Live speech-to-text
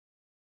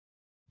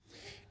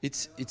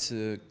It's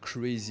a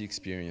crazy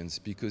experience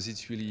because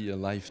it's really a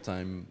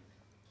lifetime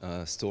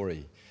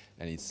story,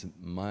 and it's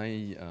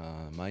my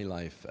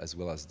life as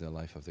well as the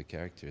life of the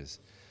characters.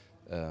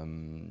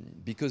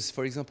 Because,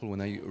 for example, when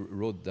I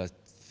wrote that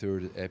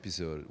third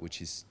episode,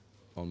 which is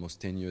almost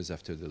 10 years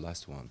after the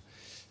last one,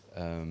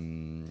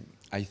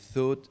 I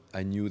thought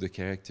I knew the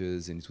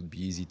characters and it would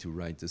be easy to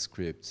write the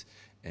script,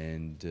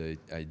 and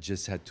I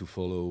just had to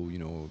follow,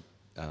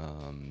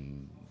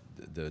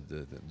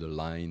 the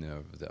line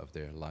of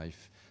their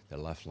life, their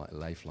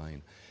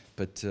lifeline.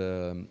 But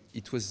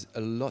it was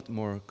a lot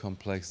more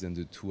complex than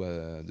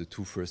the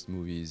two first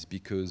movies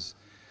because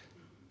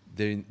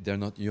they're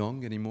not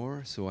young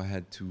anymore. So I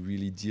had to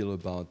really deal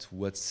about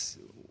what's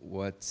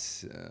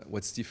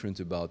different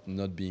about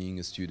not being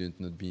a student,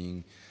 not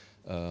being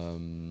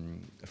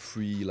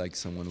free like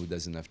someone who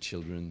doesn't have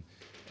children,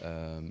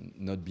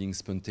 not being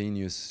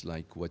spontaneous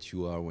like what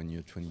you are when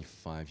you're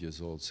 25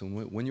 years old. So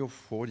when you're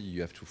 40, you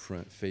have to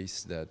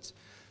face that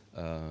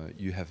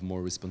you have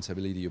more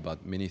responsibility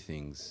about many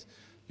things,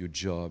 your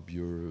job,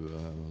 your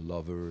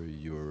lover,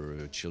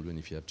 your children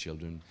if you have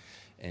children.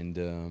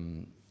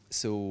 And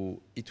so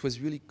it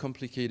was really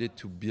complicated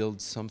to build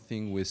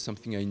something with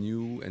something I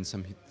knew and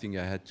something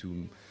I had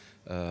to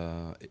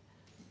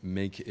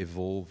make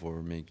evolve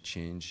or make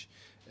change.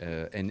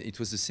 And it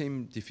was the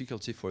same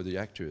difficulty for the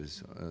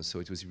actors. So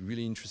it was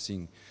really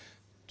interesting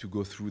to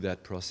go through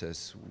that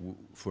process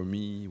for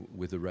me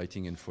with the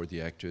writing and for the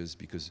actors,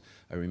 because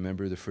I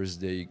remember the first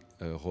day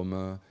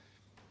Romain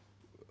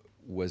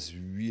was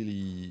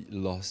really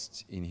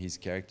lost in his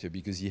character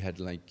because he had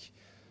like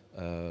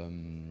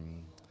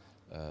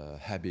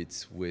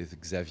habits with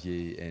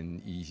Xavier,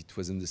 and it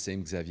wasn't the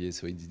same Xavier,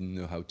 so he didn't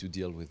know how to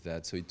deal with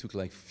that. So it took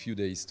like a few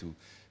days to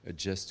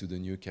adjust to the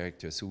new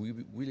character. So it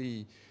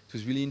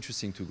was really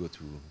interesting to go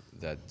through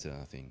that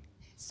thing.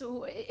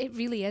 So it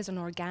really is an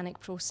organic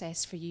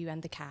process for you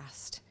and the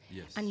cast.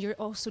 Yes. And you're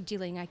also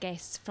dealing, I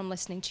guess, from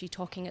listening to you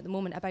talking at the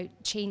moment, about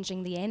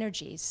changing the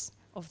energies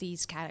of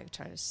these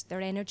characters,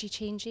 their energy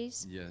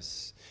changes.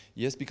 Yes,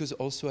 yes, because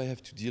also I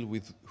have to deal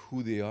with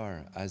who they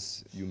are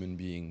as human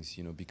beings,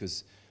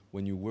 because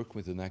when you work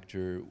with an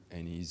actor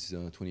and he's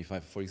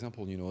 25, for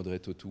example, Audrey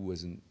Tautou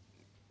wasn't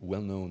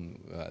well known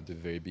at the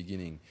very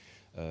beginning.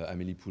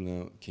 Amélie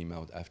Poulain came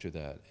out after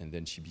that, and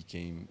then she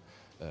became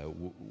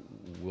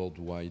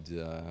worldwide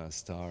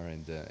star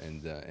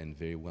and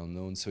very well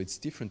known. So it's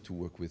different to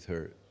work with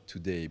her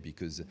today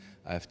because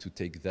I have to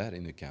take that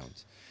in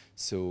account.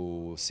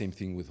 So same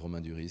thing with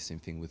Romain Duris, same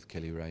thing with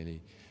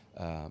Reilly.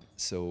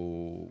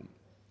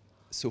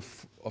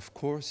 Of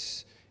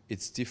course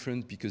it's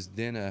different because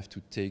then I have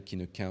to take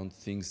in account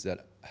things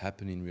that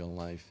happen in real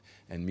life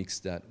and mix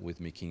that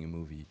with making a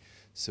movie.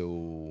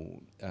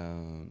 So.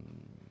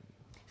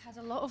 Has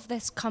a lot of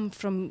this come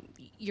from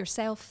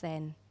yourself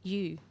then,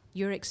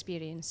 your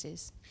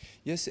experiences?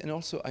 Yes, and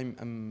also I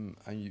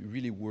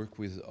really work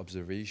with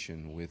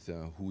observation, with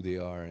who they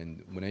are.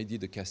 And when I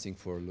did the casting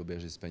for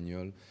L'Auberge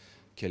Espagnole,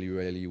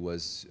 Reilly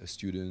was a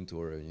student,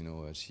 or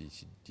she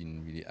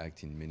didn't really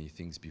act in many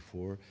things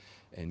before,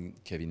 and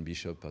Kevin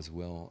Bishop as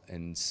well.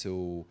 And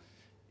so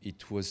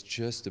it was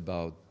just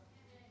about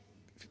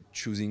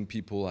choosing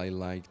people I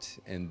liked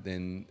and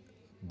then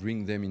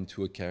bring them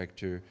into a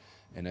character.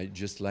 And I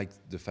just liked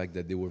the fact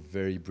that they were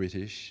very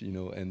British,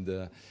 and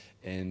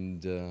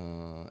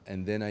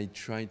then I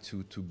tried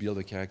to build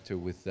a character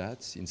with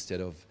that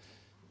instead of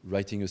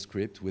writing a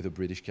script with a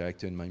British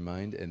character in my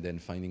mind and then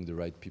finding the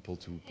right people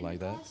to apply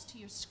that. In regards to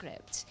your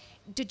script,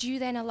 did you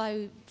then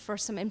allow for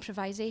some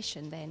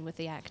improvisation then with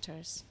the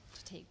actors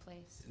to take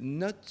place?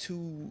 Not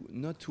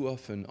too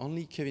often.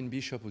 Only Kevin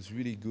Bishop was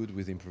really good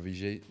with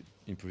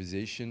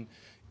improvisation.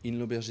 In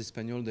L'Auberge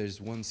Espagnole,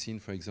 there's one scene,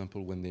 for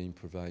example, when they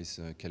improvise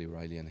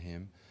Reilly and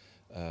him.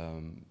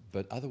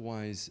 But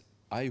otherwise,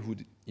 I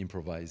would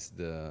improvise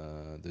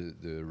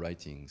the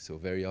writing. So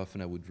very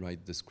often I would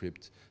write the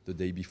script the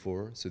day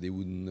before, so they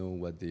wouldn't know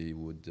what they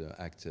would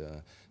act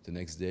the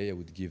next day. I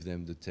would give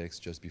them the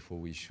text just before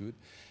we shoot.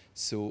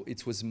 So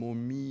it was more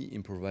me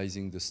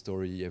improvising the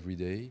story every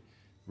day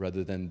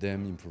rather than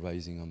them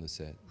improvising on the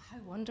set. How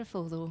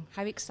wonderful, though.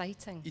 How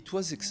exciting. It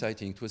was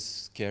exciting. It was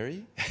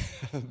scary,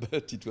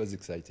 but it was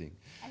exciting.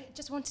 I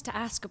just wanted to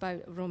ask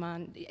about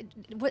Romain.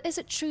 Is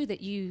it true that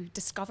you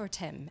discovered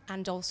him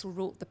and also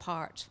wrote the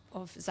part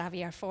of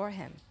Xavier for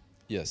him?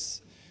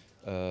 Yes.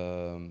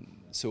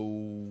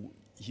 So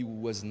he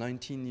was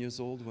 19 years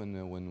old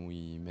when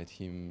we met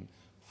him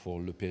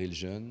for Le Péril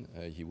Jeune.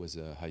 He was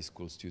a high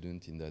school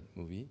student in that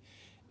movie.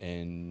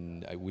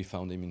 And we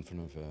found him in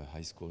front of a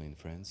high school in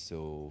France.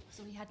 So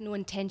he had no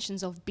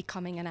intentions of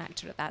becoming an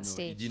actor at that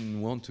stage? He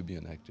didn't want to be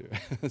an actor.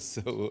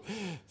 so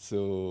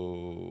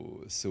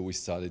we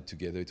started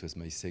together. It was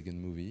my second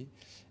movie.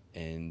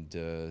 And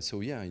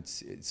yeah,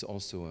 it's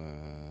also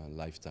a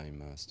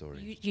lifetime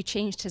story. You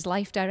changed his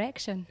life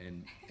direction.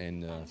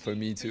 And for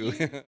me too.